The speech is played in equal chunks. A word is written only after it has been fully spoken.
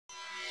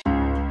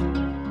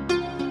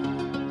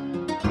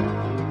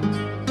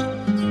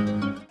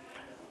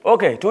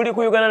Okay, tuli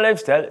ku Uganda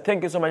Lifestyle.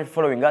 Thank you so much for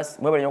following us.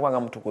 Mwebale nyokwanga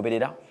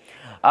mtukuberera.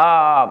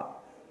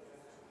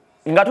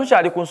 Nga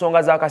tukyali ku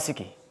nsonga za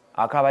kasiki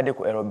akabadde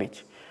ku Aero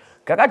Beach.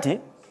 Kakati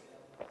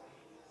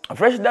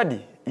Fresh Dady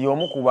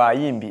y'omu ku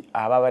bayimbi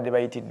ababadde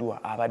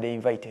bayitiddwa abadde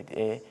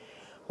invited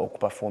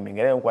okuperforming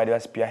era nkwali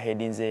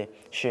spearheadinze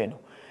sheno.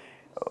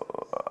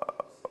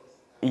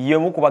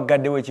 Y'omu ku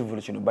bagaddewo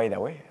ekivulu kino by the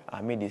way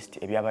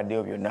amidst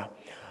ebyabaddeyo byonna.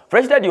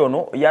 Fresh Dady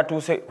ono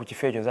yatuuse ku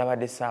kifo ekyo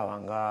zabadde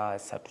ssaawa nga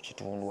 3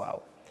 kitundu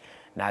awo.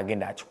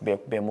 N'agenda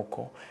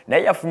akikubemuko.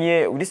 Naye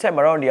yafunye this time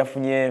around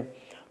yafunye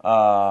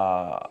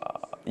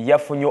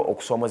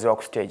okusoomozebwa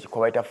ku stage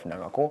kwa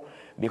bayitafunangako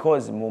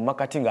because mu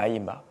marketing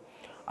ayimba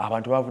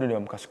abantu bavudde ne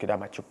bamukasukira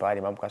amacupa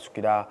ne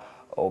bamukasukira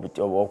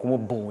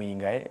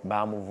okumubuwinga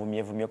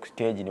bamuvumye ku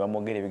stage ne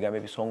bamwogera ebigambo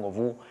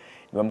ebisongovu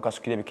ne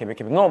bamukasukira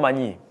ebikebekebe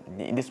ng'omanyi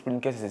in discipline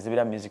cases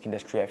ezibira music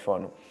industry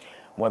yafono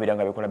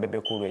mwabiranga bikola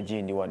bebekulu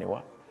egindi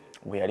wanewa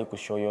bwe yali ku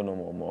show yono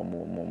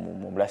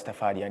mu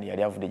Rastafari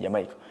yali avudde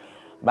Jamaica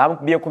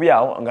bamukubye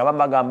kubyawo nga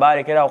bamagamba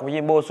alekera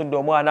okuyimba osudde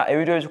omwana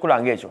ebintu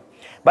ebikulanga ekyo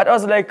but I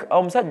was like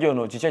omusajja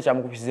ono kiki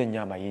kyamukubisiza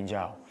ennyama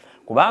yinjaawo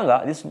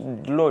kubanga this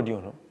lord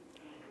ono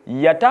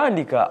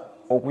yatandika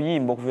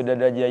okuyimba okuva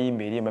ddala gye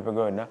yayimba eri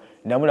emabega yonna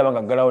namulaba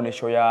nga ggalawo ne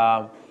show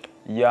ya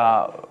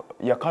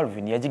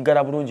Calvin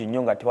yagiggala bulungi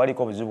nnyo nga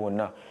tewaliko obuzibu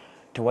bwonna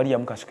tewali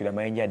yamukasukira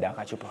mayinja yadde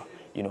akacupa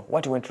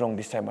what went wrong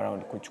this time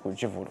around ku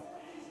kivulu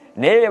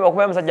naye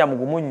bakuba omusajja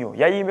mugumu nnyo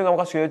yayimbe nga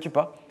mukasukira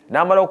ecupa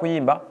n'amala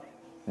okuyimba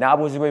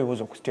n'abuuzibwa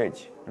ebibuuzo ku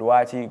stage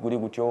lwaki guli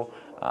gutyo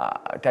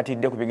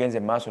tatidde ku bigenze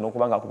mu maaso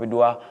n'okubanga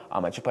akubiddwa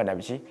amacupa na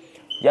biki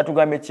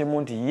yatugambye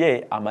kimu nti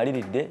ye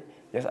amaliridde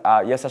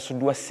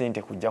yasasuddwa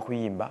ssente kujja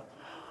kuyimba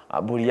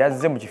buli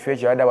yazze mu kifo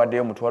ekyo yadde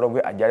awaddeyo omutwalo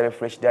gwe ajjalabe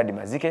Fresh Dady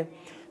mazike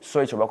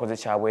so ekyo bakoze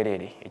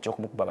kyabwereere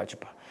ekyokumukuba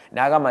amacupa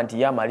n'agamba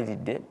nti ye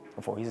amaliridde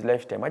for his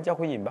lifetime ajja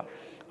kuyimba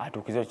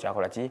atuukize ekyo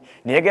kyakola ki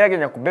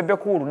neyegeraganya ku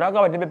bebekulu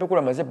n'agamba nti bebekulu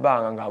amaze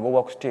ebbanga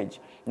ng'agobwa ku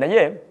stage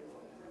naye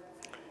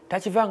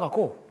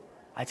takivangako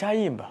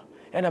akyayimba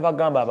yana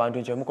bagamba abantu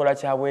nti omukola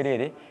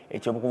kyabwereere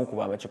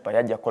eky'okumukuba amacupa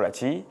yajja kukola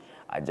ki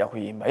ajja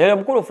kuyimba yeye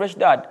omukulu Fresh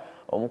Dady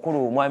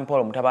omukulu Mwami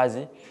Paul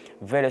Mutabazi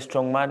very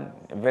strong man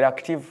very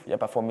active ya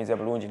performance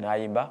bulungi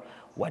n'ayimba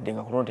wadde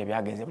nga kulonta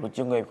ebyagenze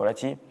bulungi ngo ebikola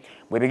ki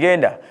bwe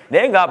bigenda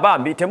naye nga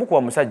bambi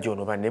temukuba musajja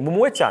ono bane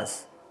mumuwe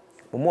chance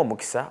mumuwe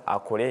mukisa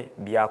akole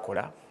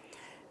byakola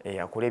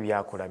akole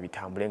byakola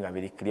bitambule nga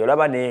biri clear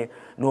olaba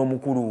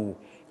n'omukulu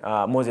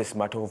Moses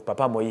Matovu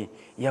papa moyi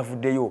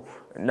yavuddeyo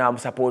na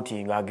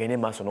supporting agene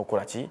maso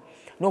nokola ki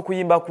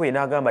n'okuyimba kwe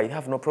n'agamba I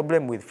have no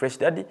problem with Fresh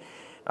Dady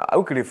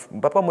Wycliffe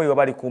papa moyi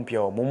wabali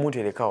kumpyawo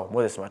mumuterekawo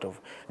Moses Matovu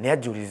naye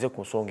ajulize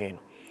ku nsonga eno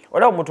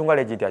olaba omuntu nga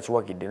legend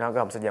akiwagidde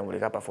n'agamba musajja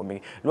muleka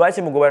performing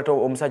lwaki mugoba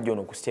omusajja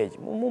ono ku stage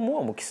mumuwa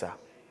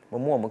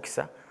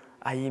omukisa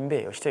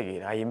ayimbe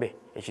okitegeera ayimbe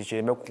ekyo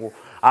kireme ku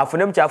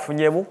afune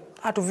mukyafunyemu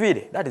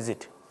atuviire that is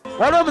it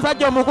waliwo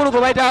omusajja omukulu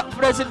gwe bayita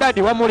Fresh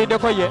Dady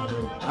wamuwuliddeko ye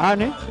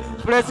ani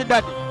Fresh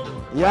Dady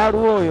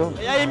yaluwa oyo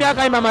yayimbye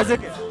akayimba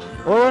mazike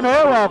oyo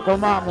naye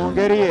wakoma mu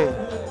ngeri ye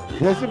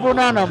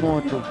yesivunaana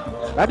muntu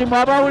kati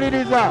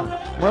mwabawuliriza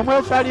mwe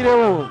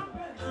mwesalirewo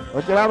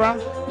okiraba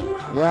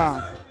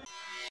ya